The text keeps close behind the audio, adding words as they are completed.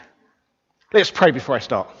Let's pray before I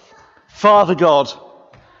start. Father God,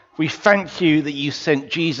 we thank you that you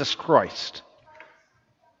sent Jesus Christ.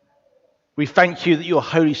 We thank you that your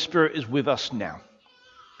Holy Spirit is with us now.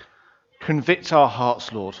 Convict our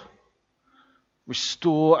hearts, Lord.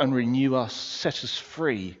 Restore and renew us, set us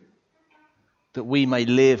free, that we may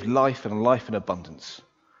live life and life in abundance.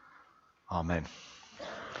 Amen.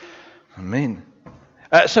 Amen.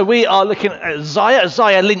 So we are looking at Isaiah.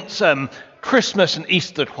 Isaiah links Christmas and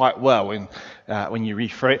Easter quite well when you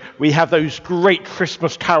read through it. We have those great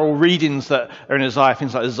Christmas carol readings that are in Isaiah,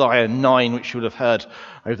 things like Isaiah 9, which you would have heard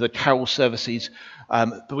over the carol services.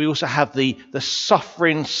 But we also have the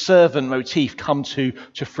suffering servant motif come to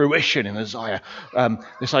fruition in Isaiah.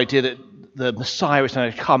 This idea that the Messiah is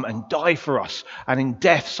going to come and die for us, and in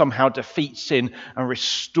death somehow defeat sin and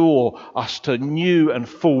restore us to new and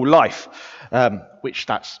full life, which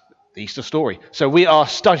that's the Easter story. So we are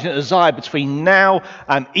studying Isaiah between now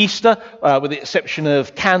and Easter, with the exception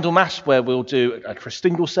of Candlemas, where we'll do a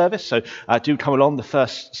Christingle service. So do come along the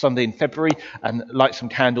first Sunday in February and light some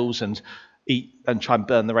candles and eat and try and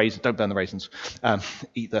burn the raisins. Don't burn the raisins.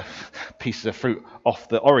 Eat the pieces of fruit off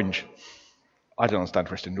the orange. I don't understand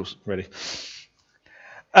Christingles, really.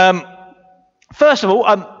 First of all,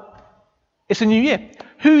 it's a new year.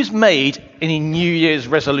 Who's made any New Year's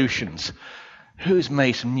resolutions? Who's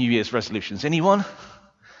made some New Year's resolutions? Anyone?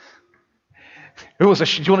 Do you want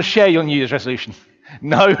to share your New Year's resolution?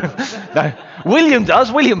 No? No. William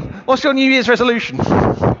does. William, what's your New Year's resolution?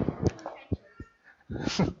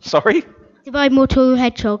 Sorry? To buy more toy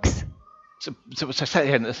hedgehogs. So say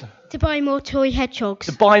it again. To buy more toy hedgehogs.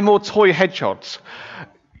 To buy more toy hedgehogs.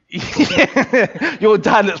 Your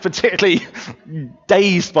dad looks particularly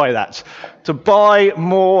dazed by that. To buy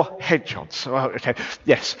more hedgehogs. Oh, okay,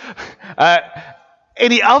 yes.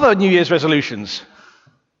 Any other New Year's resolutions?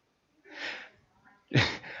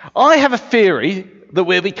 I have a theory that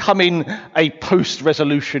we're becoming a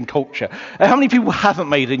post-resolution culture. How many people haven't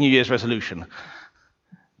made a New Year's resolution?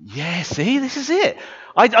 Yeah, see, this is it.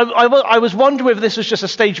 I was wondering whether this was just a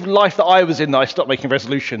stage of life that I was in that I stopped making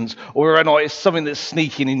resolutions, or whether or not it's something that's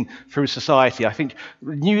sneaking in through society. I think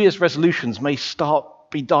New Year's resolutions may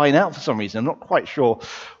be dying out for some reason. I'm not quite sure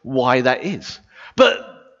why that is. But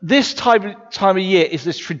this time of year is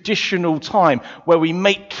this traditional time where we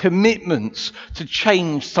make commitments to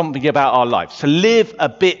change something about our lives, to live a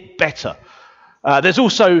bit better. There's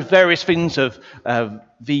also various things of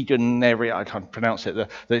veganary, I can't pronounce it,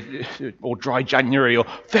 or dry January, or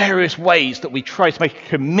various ways that we try to make a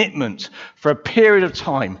commitment for a period of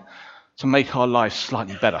time to make our lives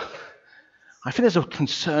slightly better. I think there's a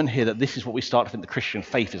concern here that this is what we start to think the Christian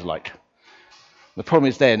faith is like. The problem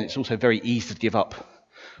is then it's also very easy to give up.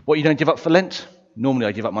 What you don't give up for Lent? Normally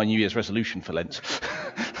I give up my New Year's resolution for Lent.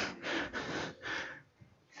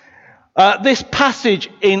 This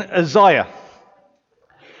passage in Isaiah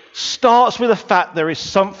starts with the fact there is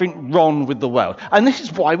something wrong with the world. And this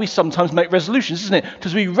is why we sometimes make resolutions, isn't it?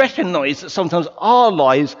 Because we recognize that sometimes our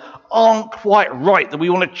lives aren't quite right, that we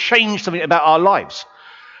want to change something about our lives.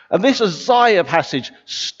 And this Isaiah passage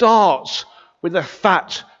starts with the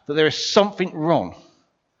fact that there is something wrong.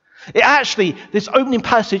 This opening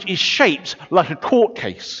passage is shaped like a court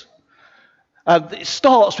case. It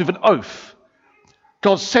starts with an oath.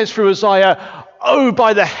 God says through Isaiah, "Oh,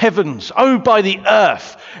 by the heavens, oh, by the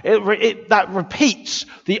earth." That repeats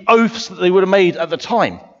the oaths that they would have made at the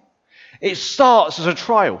time. It starts as a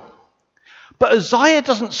trial. But Isaiah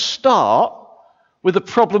doesn't start with the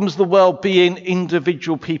problems of the world being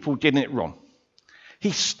individual people getting it wrong.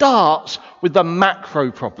 He starts with the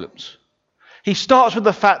macro problems. He starts with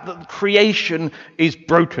the fact that creation is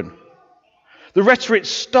broken. The rhetoric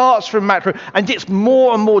starts from macro and gets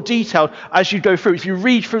more and more detailed as you go through. If you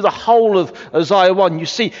read through the whole of Isaiah 1, you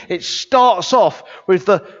see it starts off with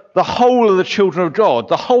the whole of the children of God,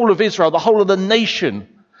 the whole of Israel, the whole of the nation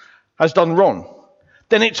has done wrong.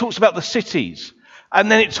 Then it talks about the cities, and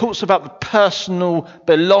then it talks about the personal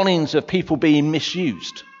belongings of people being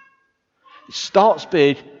misused. It starts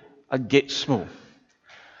big and gets small.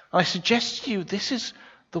 I suggest to you this is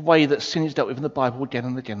the way that sin is dealt with in the Bible again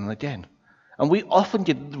and again and again. And we often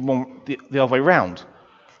get the other way around.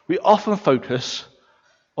 We often focus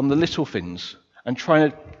on the little things and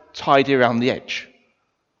trying to tidy around the edge.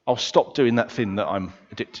 I'll stop doing that thing that I'm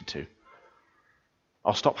addicted to.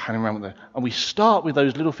 I'll stop hanging around with that. And we start with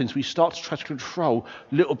those little things. We start to try to control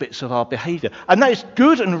little bits of our behaviour. And that is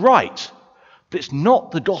good and right, but it's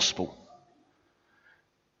not the gospel.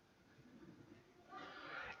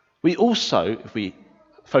 We also, if we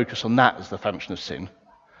focus on that as the function of sin,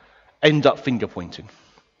 end up finger pointing.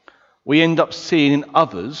 We end up seeing in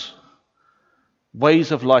others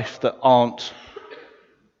ways of life that aren't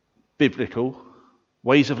biblical,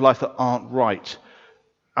 ways of life that aren't right,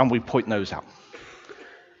 and we point those out.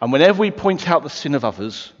 And whenever we point out the sin of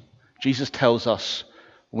others, Jesus tells us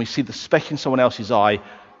when we see the speck in someone else's eye,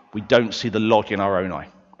 we don't see the log in our own eye.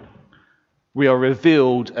 We are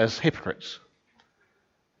revealed as hypocrites.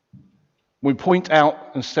 When we point out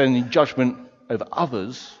and stand in judgment over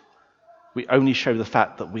others, we only show the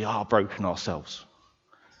fact that we are broken ourselves.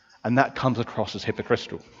 And that comes across as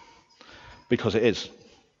hypocritical, because it is.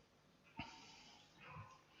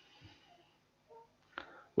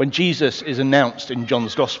 When Jesus is announced in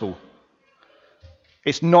John's Gospel,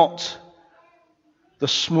 it's not the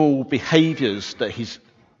small behaviours that he's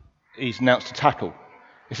announced to tackle.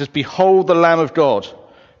 It says, "Behold the Lamb of God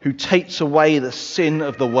who takes away the sin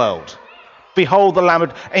of the world." Behold the Lamb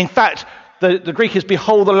of... In fact, the Greek is,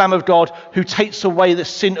 "Behold the Lamb of God who takes away the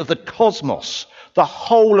sin of the cosmos," the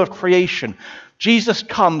whole of creation. Jesus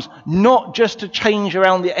comes not just to change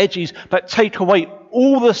around the edges, but take away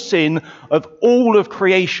all the sin of all of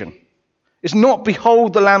creation. It's not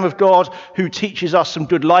 "Behold the Lamb of God who teaches us some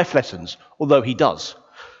good life lessons," although he does.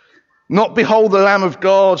 Not "Behold the Lamb of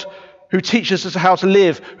God who teaches us how to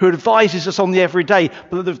live," who advises us on the everyday,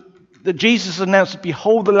 but that Jesus announced,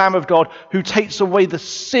 "Behold the Lamb of God who takes away the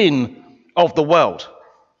sin of the world."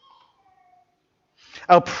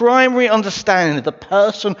 Our primary understanding of the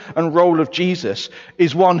person and role of Jesus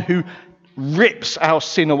is one who rips our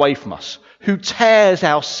sin away from us, who tears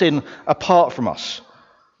our sin apart from us,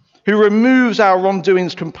 who removes our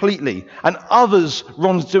wrongdoings completely and others'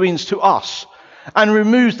 wrongdoings to us, and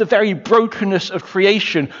removes the very brokenness of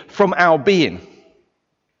creation from our being.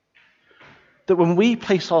 That when we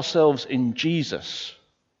place ourselves in Jesus,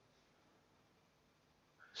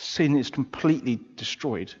 sin is completely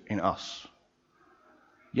destroyed in us.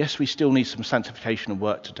 Yes, we still need some sanctification and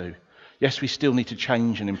work to do. Yes, we still need to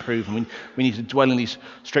change and improve, and we need to dwell in these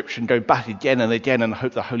scriptures and go back again and again and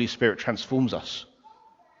hope the Holy Spirit transforms us.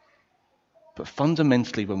 But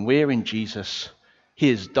fundamentally, when we're in Jesus, he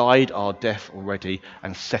has died our death already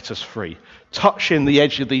and set us free. Touching the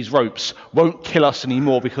edge of these ropes won't kill us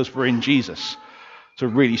anymore because we're in Jesus, to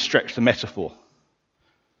really stretch the metaphor.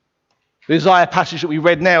 The Isaiah passage that we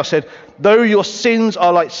read now said, "Though your sins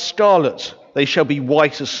are like scarlet, they shall be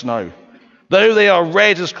white as snow. Though they are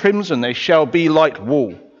red as crimson, they shall be like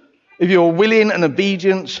wool. If you are willing and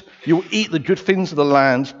obedient, you will eat the good things of the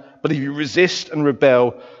land. But if you resist and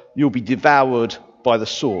rebel, you will be devoured by the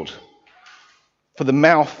sword. For the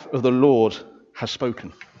mouth of the Lord has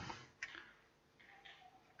spoken."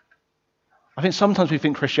 I think sometimes we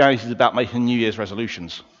think Christianity is about making New Year's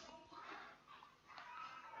resolutions.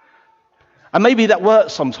 And maybe that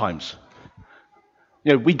works sometimes.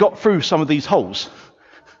 We got through some of these holes.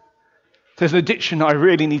 There's an addiction I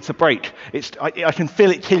really need to break. I can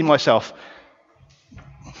feel it killing myself.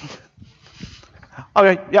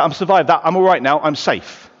 Okay, yeah, I've survived that. I'm all right now. I'm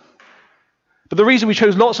safe. But the reason we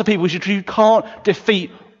chose lots of people is you can't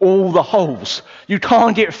defeat all the holes. You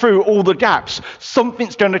can't get through all the gaps.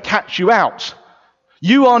 Something's going to catch you out.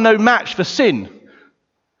 You are no match for sin.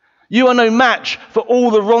 You are no match for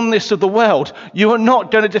all the wrongness of the world. You are not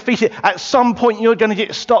going to defeat it. At some point, you're going to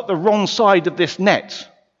get stuck the wrong side of this net.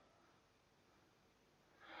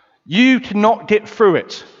 You cannot get through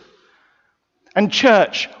it. And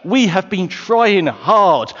church, we have been trying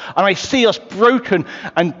hard. And I see us broken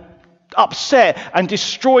and upset and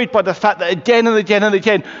destroyed by the fact that again and again and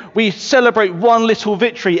again, we celebrate one little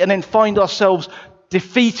victory and then find ourselves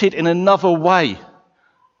defeated in another way.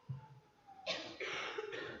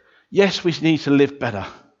 Yes, we need to live better.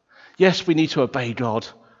 Yes, we need to obey God.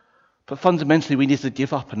 But fundamentally, we need to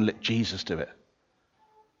give up and let Jesus do it.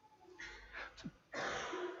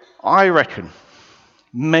 I reckon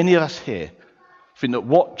many of us here think that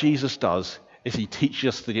what Jesus does is he teaches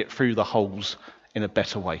us to get through the holes in a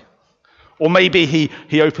better way. Or maybe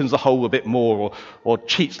he opens the hole a bit more or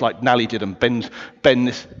cheats like Nally did and bends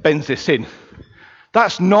this in.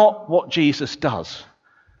 That's not what Jesus does.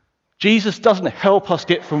 Jesus doesn't help us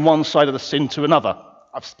get from one side of the sin to another.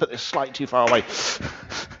 I've put this slightly too far away.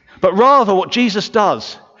 But rather what Jesus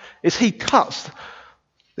does is he cuts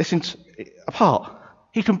this apart.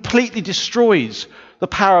 He completely destroys the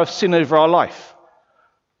power of sin over our life.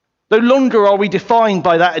 No longer are we defined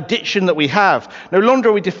by that addiction that we have. No longer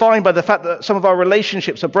are we defined by the fact that some of our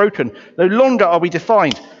relationships are broken. No longer are we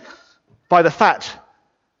defined by the fact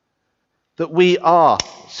that we are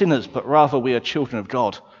sinners, but rather we are children of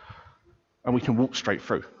God. And we can walk straight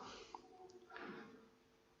through.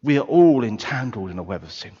 We are all entangled in a web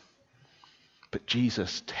of sin. But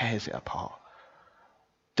Jesus tears it apart.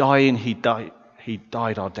 Dying, he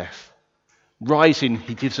died our death. Rising,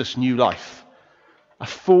 he gives us new life. A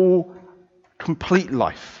full, complete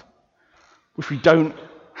life, which we don't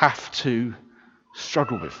have to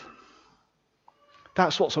struggle with.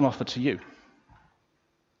 That's what's on offer to you.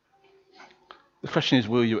 The question is,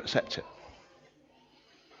 will you accept it?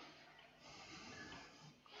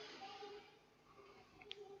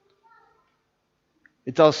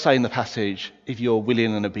 It does say in the passage, if you're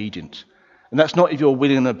willing and obedient. And that's not if you're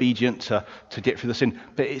willing and obedient to get through the sin,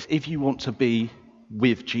 but it's if you want to be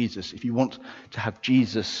with Jesus, if you want to have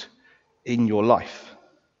Jesus in your life.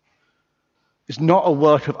 It's not a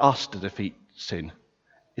work of us to defeat sin.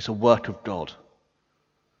 It's a work of God.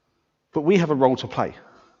 But we have a role to play.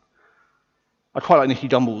 I quite like Nicky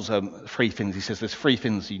Dumble's 3 things. He says there's 3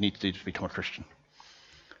 things you need to do to become a Christian.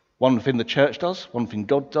 One thing the church does, one thing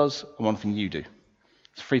God does, and one thing you do.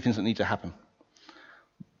 It's 3 things that need to happen.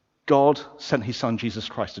 God sent his son Jesus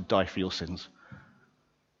Christ to die for your sins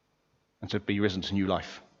and to be risen to new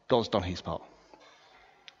life. God's done his part.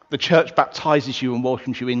 The church baptizes you and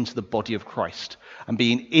welcomes you into the body of Christ. And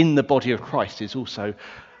being in the body of Christ is also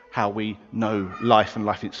how we know life and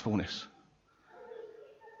life in its fullness.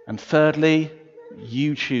 And thirdly,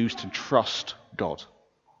 you choose to trust God,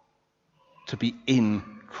 to be in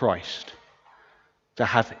Christ, to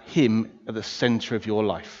have him at the center of your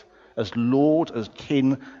life, as Lord, as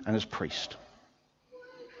King, and as priest.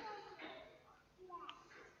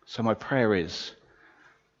 So my prayer is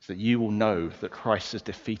that you will know that Christ has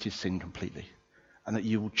defeated sin completely, and that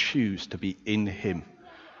you will choose to be in him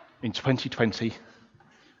in 2020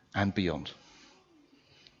 and beyond.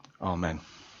 Amen.